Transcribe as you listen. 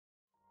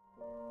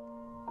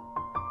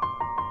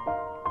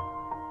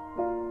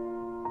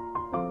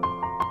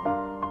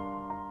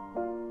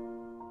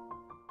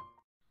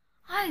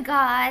Hi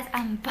guys,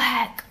 I'm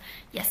back.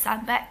 Yes,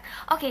 I'm back.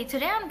 Okay,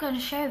 today I'm going to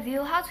share with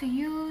you how to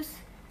use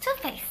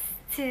toothpaste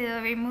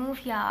to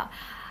remove your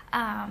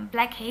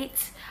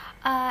blackheads.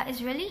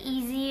 It's really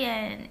easy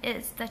and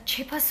it's the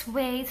cheapest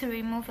way to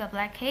remove your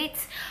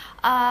blackheads.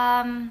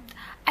 I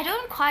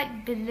don't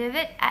quite believe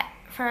it at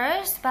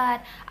first,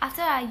 but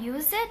after I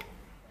use it,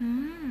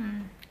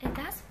 it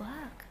does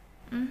work.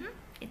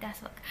 It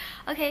does work.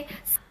 Okay,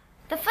 so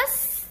the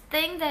first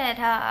thing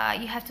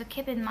that you have to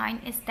keep in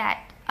mind is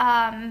that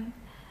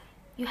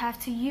you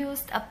have to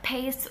use a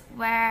paste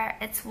where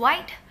it's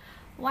white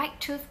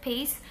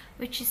toothpaste,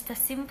 which is the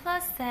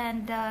simplest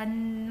and the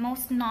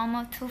most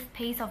normal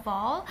toothpaste of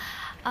all.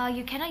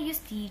 You cannot use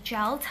the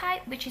gel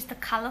type, which is the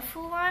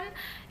colorful one.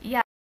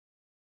 Yeah,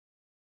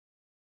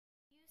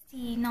 use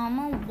the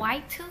normal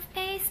white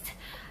toothpaste.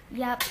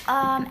 Yep,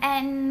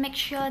 and make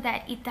sure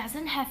that it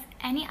doesn't have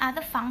any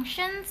other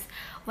functions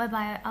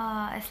whereby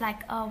it's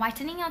like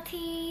whitening your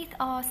teeth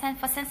or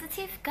for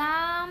sensitive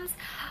gums,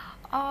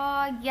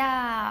 or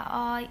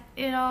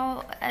you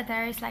know,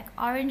 there is like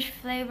orange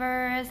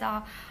flavors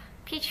or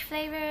peach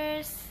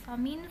flavors or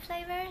mint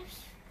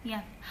flavors.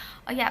 Yeah,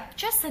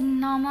 just a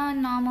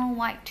normal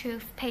white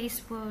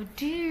toothpaste will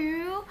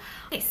do.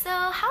 Okay, so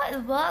how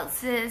it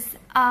works is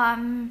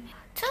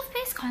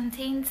toothpaste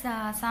contains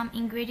some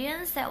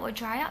ingredients that will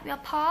dry up your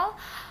paw.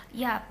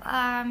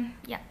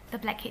 The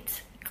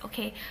blackheads.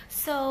 Okay,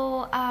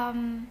 so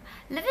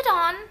leave it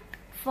on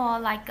for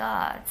like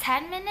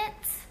 10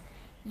 minutes.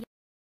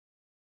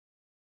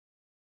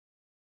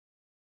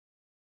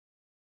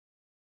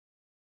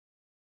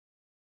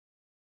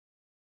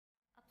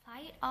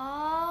 Apply it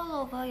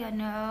all over your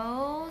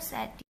nose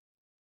at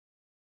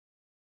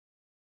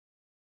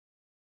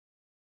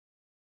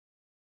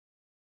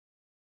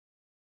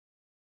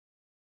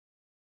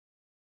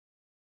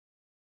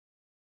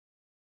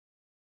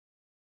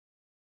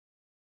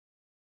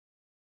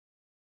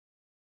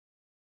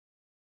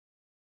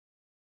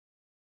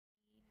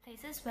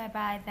places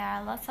whereby there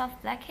are lots of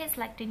blackheads,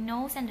 like the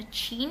nose and the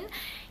chin.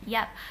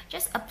 Yep,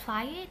 just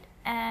apply it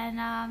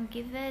and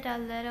give it a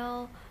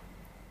little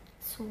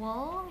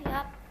swirl.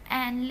 Yep,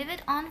 and leave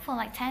it on for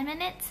like 10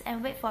 minutes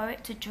and wait for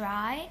it to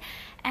dry.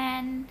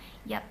 And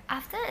yep,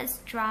 after it's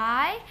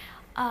dry,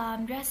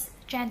 just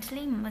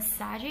gently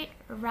massage it,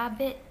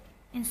 rub it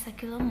in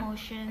circular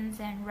motions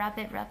and rub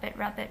it. Yep.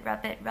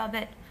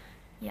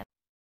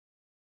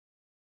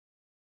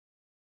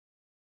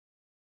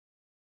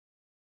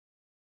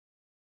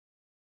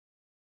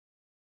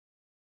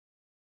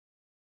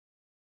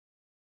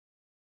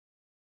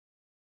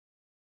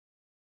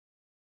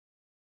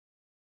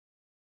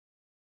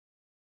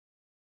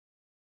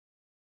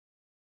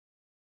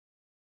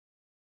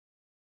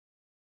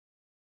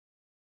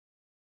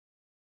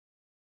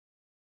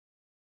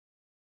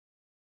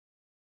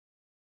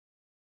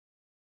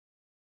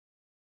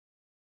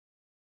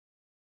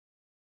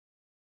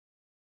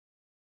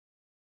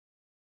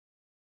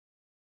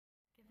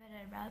 Give it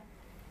a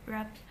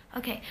rub.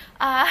 Okay,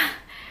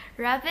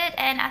 rub it,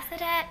 and after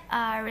that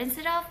rinse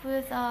it off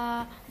with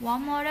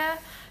warm water.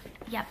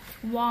 Yep,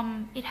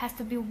 warm, it has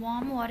to be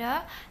warm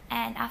water.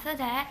 And after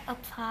that,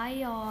 apply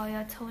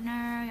your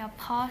toner, your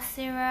paw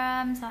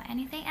serums or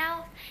anything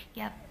else.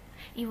 Yep,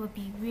 it will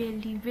be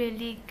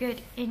really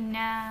good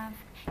enough.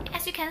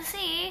 As you can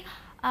see,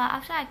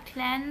 after I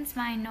cleanse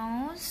my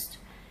nose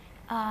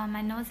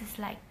is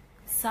like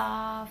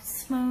soft,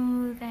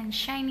 smooth and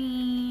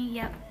shiny.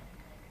 Yep.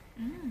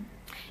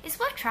 It's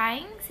worth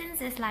trying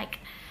since it's like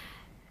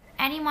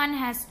anyone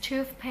has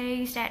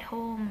toothpaste at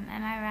home.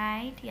 Am I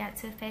right? Yeah,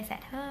 toothpaste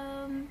at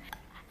home.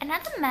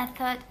 Another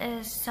method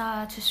is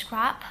to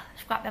scrub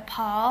the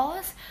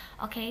paws.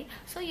 Okay,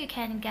 so you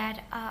can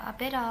get a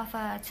bit of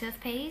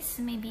toothpaste,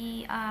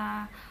 maybe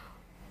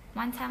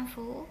 1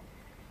 tablespoon.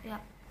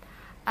 Yep.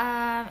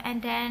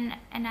 And then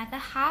another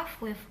half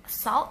with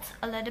salt,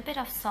 a little bit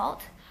of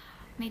salt,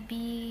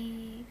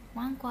 maybe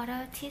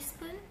 1/4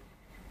 teaspoon.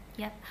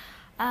 Yep.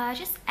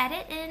 Just add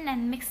it in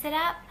and mix it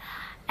up,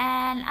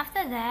 and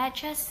after that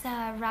just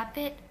rub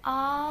it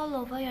all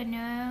over your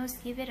nose,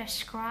 give it a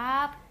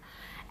scrub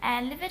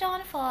and leave it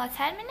on for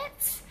 10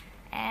 minutes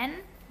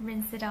and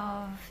rinse it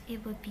off.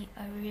 It would be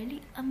a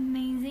really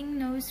amazing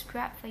nose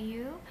scrub for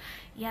you.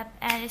 Yep,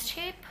 and it's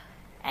cheap.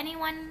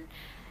 Anyone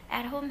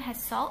at home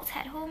has salt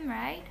at home,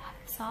 right?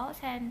 Salt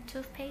and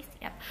toothpaste.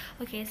 Yep.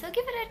 Okay, so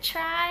give it a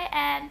try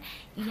and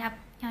yep,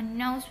 your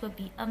nose will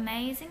be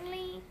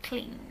amazingly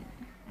clean.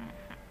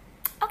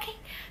 Okay,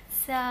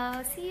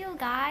 so see you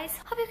guys.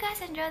 Hope you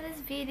guys enjoyed this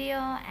video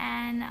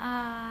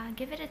and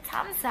give it a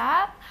thumbs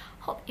up.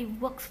 Hope it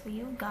works for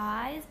you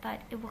guys,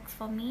 but it works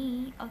for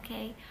me.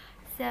 Okay,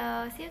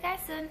 so see you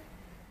guys soon.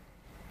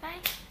 Bye.